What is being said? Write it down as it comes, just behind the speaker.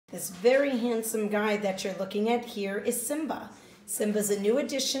This very handsome guy that you're looking at here is Simba. Simba's a new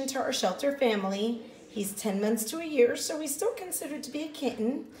addition to our shelter family. He's 10 months to a year, so he's still considered to be a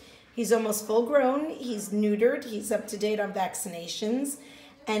kitten. He's almost full grown, he's neutered, he's up to date on vaccinations,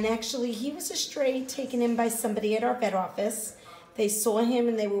 and actually he was a stray taken in by somebody at our vet office. They saw him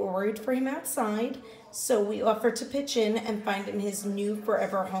and they were worried for him outside, so we offered to pitch in and find him his new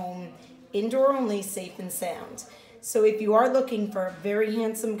forever home, indoor only, safe and sound. So if you are looking for a very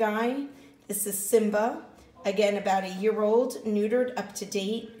handsome guy, this is Simba. Again, about a year old, neutered, up to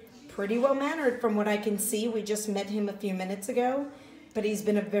date, pretty well mannered from what I can see. We just met him a few minutes ago, but he's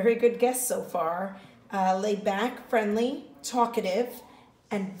been a very good guest so far. Laid back, friendly, talkative,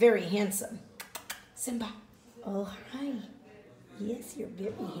 and very handsome. Simba. Oh, hi. Yes, you're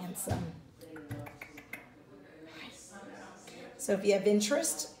very handsome. Hi. So if you have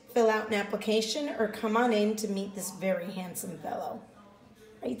interest, fill out an application or come on in to meet this very handsome fellow.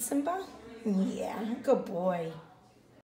 Right, Simba? Yeah, good boy.